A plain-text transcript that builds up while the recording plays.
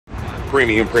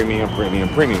Premium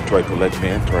toy collect,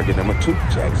 man. Target number 2,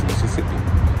 Jackson, Mississippi.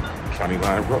 County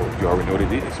Line Road. You already know what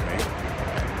it is, man.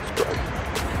 Let's go.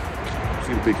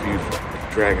 See the big huge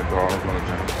dragon balls on the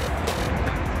ground.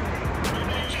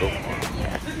 Let's go.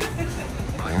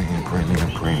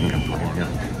 Premium.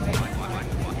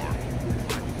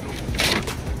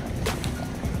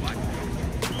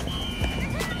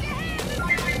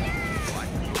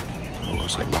 Oh,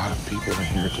 there's a lot of people in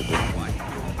here today.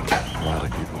 A lot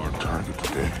of people are Target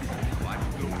today.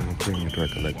 Premium toy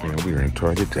collect, man. We are in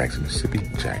Target, Jackson, Mississippi,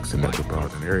 Jackson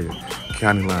metropolitan area,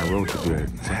 County Line Road to be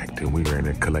exact, and we are in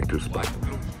a collector spot.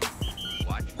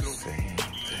 Same thing.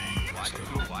 Let's go.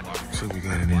 So we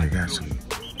got in there. Got some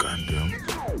Gundam.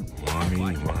 Mommy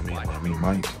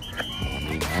Mike.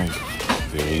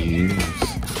 There he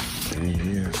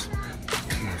is.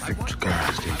 I think you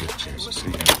guys didn't get a chance to see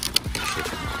him.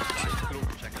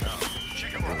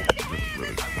 Check it out.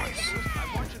 Really nice.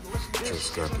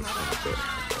 Just got this one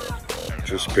back.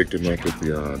 Just picked him up at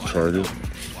the Target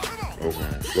over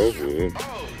in Flowood.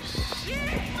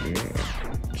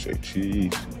 Yeah. Say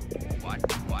cheese.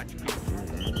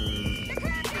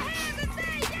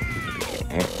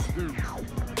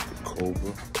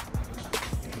 Cobra.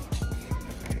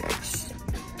 Nice.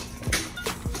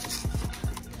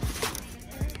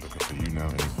 Looking for you now,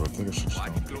 April. I think it's just I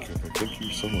think you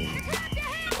somewhere.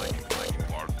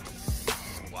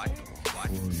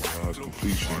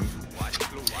 Completion.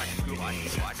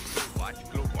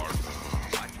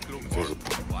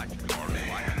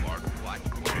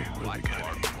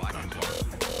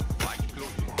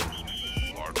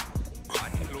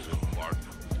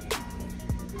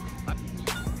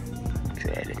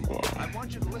 Dragon Ball. I want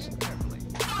you to listen carefully.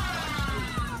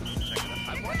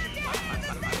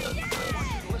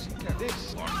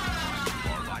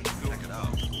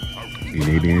 If you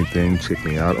need anything, check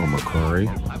me out on Macari.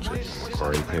 Check the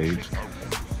Macari page.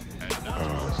 I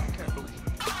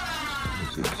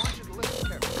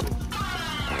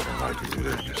don't like to do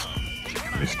that. Just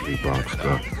mystery box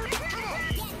stuff.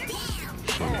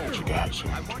 Show me what you got. Show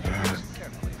me what you got.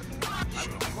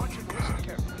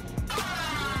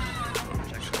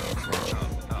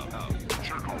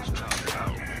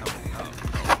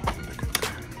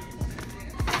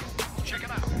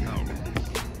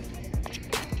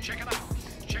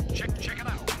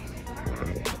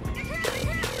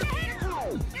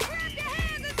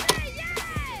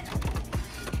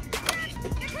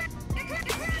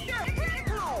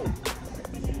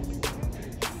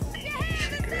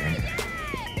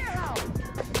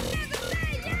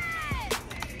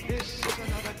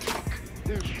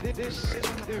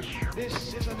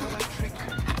 This is another trick.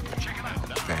 Check it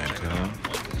out. Phantom.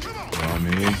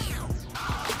 Mommy.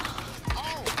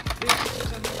 Oh, this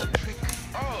is another trick.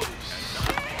 Oh.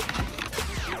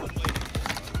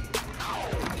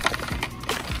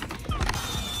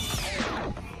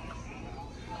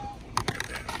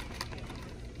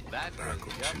 That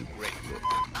was just great.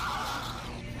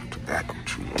 Tobacco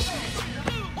chew.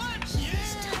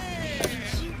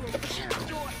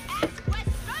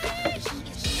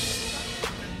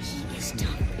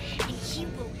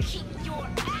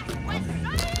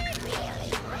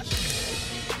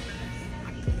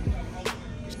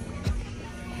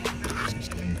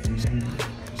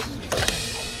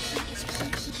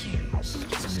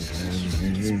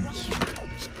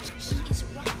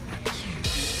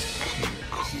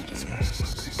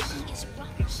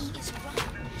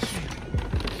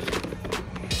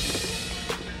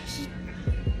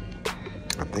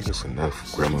 I think it's enough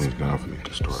gremlins now for me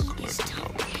to start collecting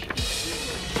those.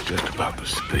 Just about the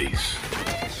space.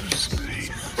 Space.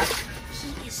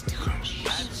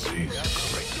 Oh yeah.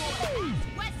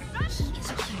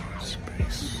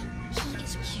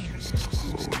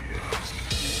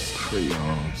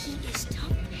 Crayon.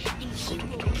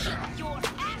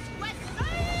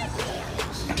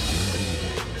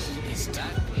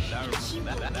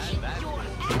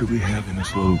 What do we have in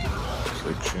this little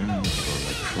section?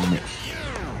 Electronics.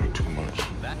 Too much.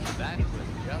 That was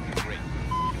just great.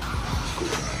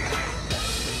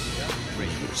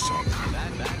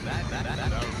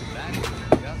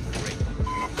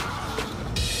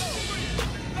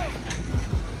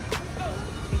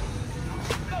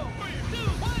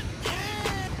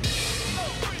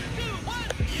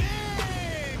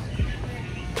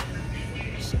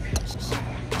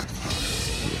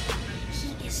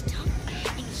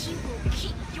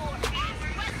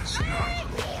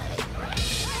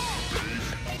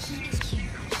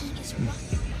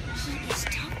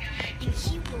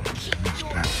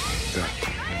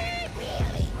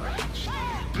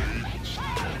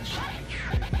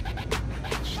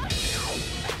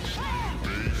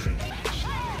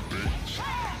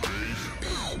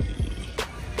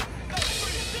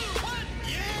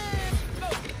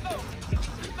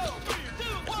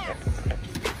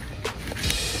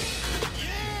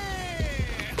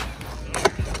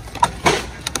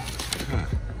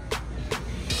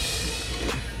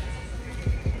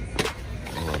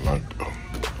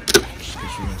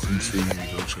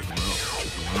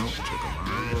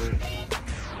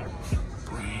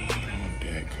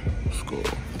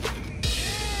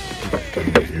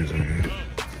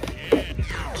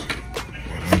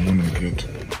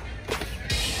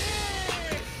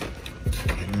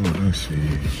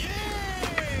 see.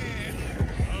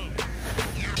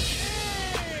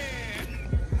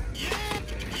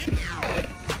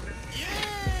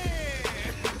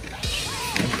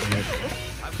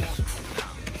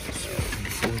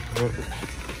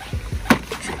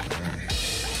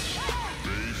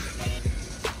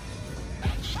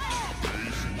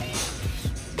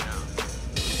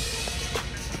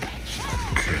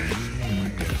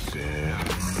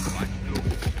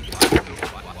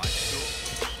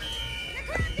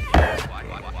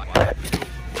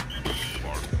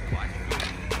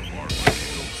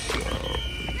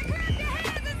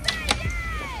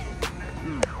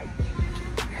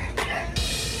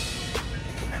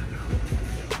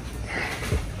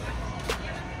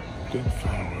 Didn't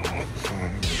find what I want to find.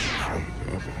 Let me try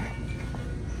the other one.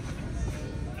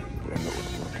 But I know what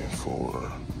I'm looking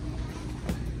for.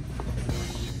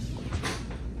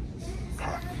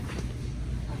 Huh.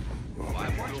 Well, I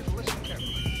want you to listen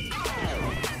carefully.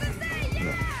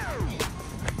 no.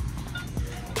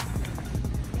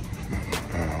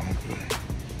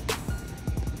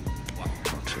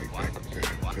 I'll take back a bit.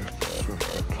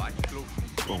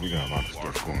 Well, we got a lot of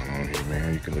stuff going on here,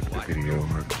 man. You can look at the video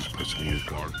or just put some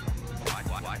music on.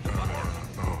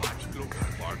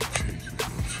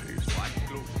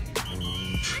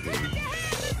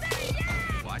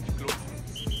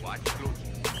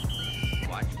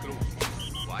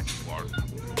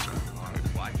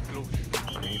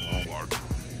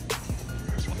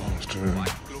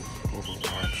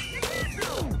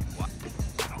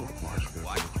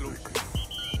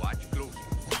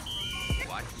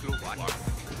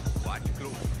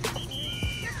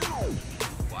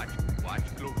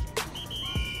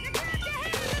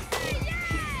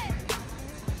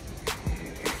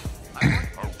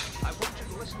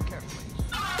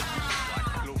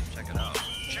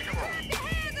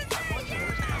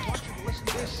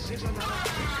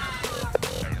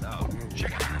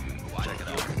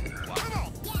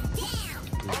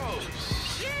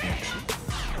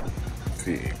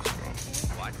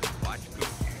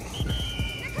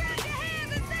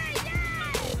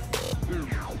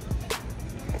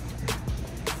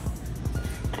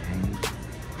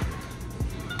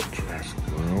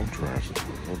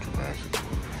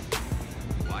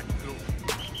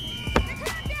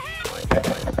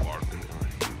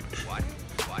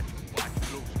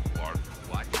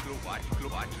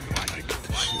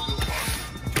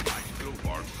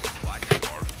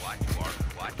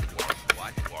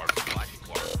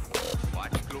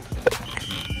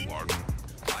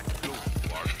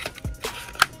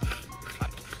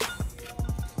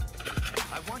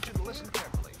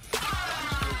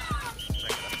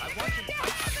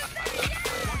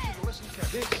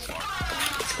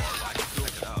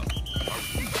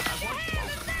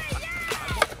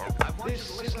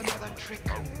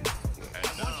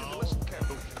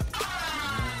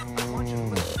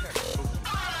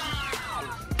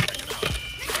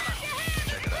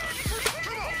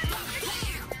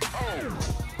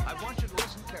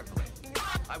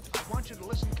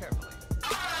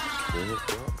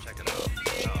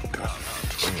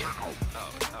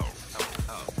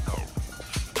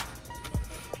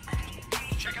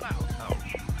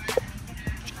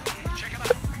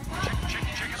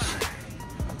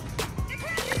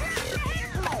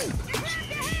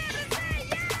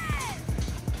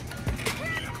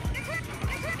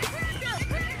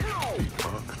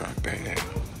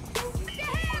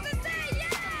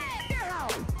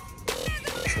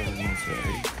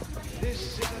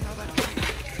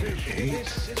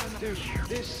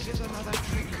 This is another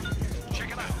trick.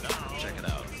 Check it out. Check it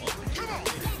out. Come on.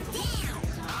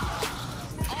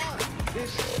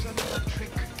 This is another trick.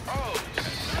 Oh.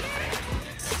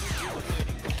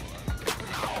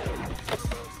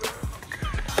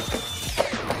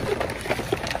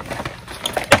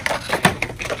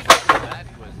 That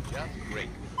was just great.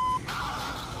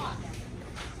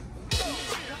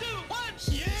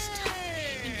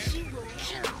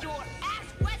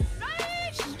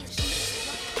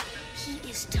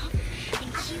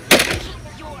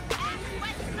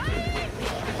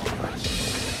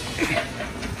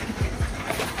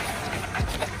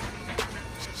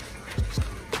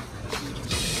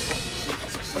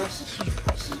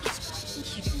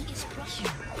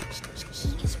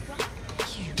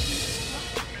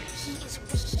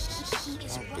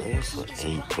 For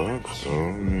 $8 though,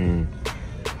 I mean,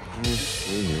 let me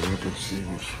see, I can see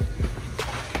this.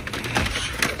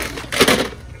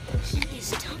 He is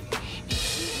tough and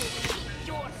he will kick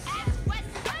your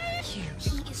ass.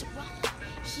 He is rough,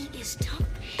 he is tough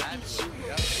and he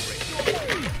will kick your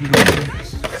ass.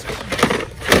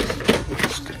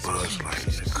 What's the buzz like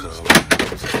in the club?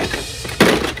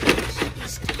 He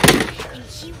is tough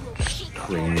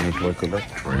Toy Collect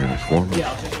Transformers.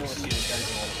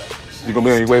 You gonna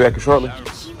be on your way back shortly?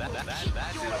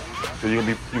 So you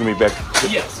gonna be back?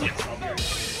 Yes.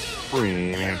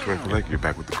 Premium Toy Collect. You're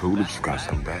back with the coolest. You got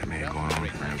some Batman going on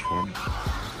with Transformers.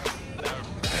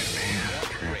 Batman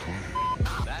Transformers.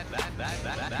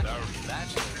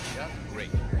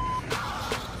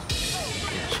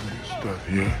 Stuff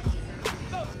here.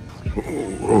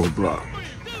 Oh, Roadblock.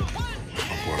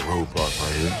 My boy Roadblock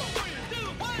right here.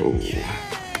 Oh,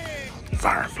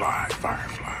 Firefly.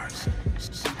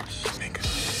 Neca.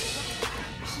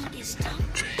 He is tough,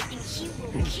 and he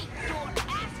will kick your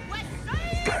ass, West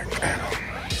Side. Black Adam.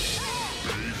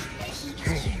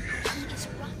 He is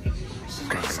rough. He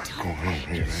Got a is lot tough, going on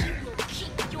here, man. he will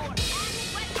kick your ass,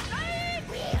 West Side.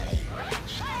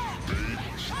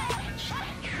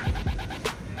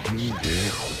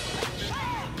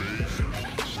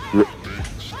 Yeah.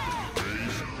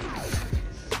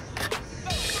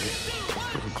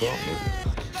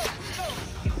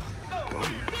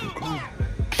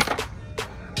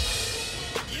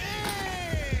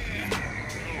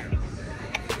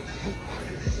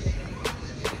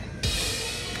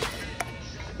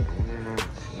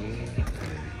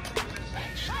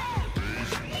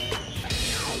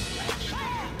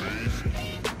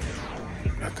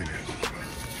 Nothing else.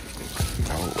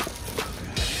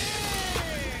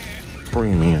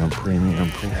 Premium,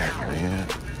 man.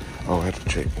 Oh, I have to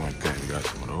check one thing. We got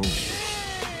some of those.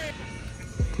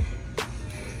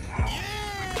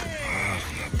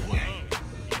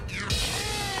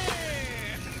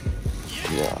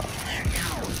 Yeah.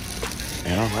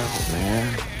 And I'm out, man.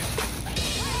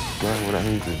 Done what I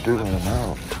need to do and I'm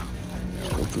out.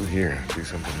 Let's go through here and see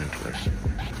something interesting.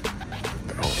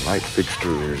 Oh, light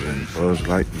fixtures and Buzz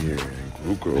Lightyear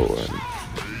and Google and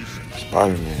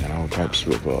Spider-Man, all types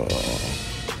of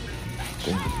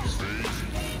things.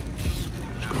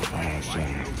 Let's go find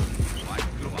some.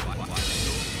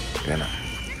 Then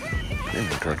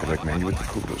I'm trying to like, man, you with the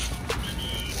coolest.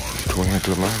 20 into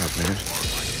the lineup, man.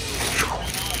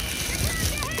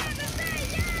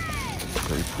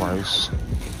 Great price.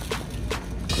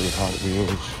 Great Hot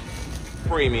Wheels.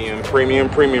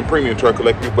 Premium truck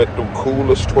collector, but the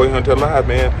coolest toy hunter alive,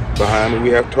 man. Behind me we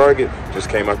have Target. Just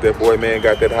came out there, boy, man.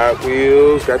 Got that Hot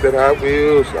Wheels.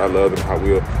 I love them Hot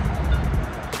Wheels.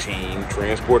 Team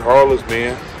Transport Haulers,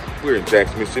 man. We're in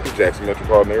Jackson, Mississippi, Jackson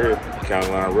metropolitan area, County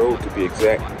Line Road to be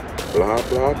exact. Blah,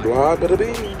 blah, blah, bada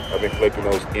bing. I've been collecting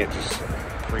those inches.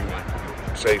 Premium.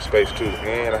 Save space too.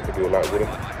 Man, I could do a lot with them.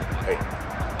 Hey,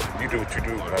 you do what you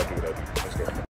do, and I do what I do. Let's go.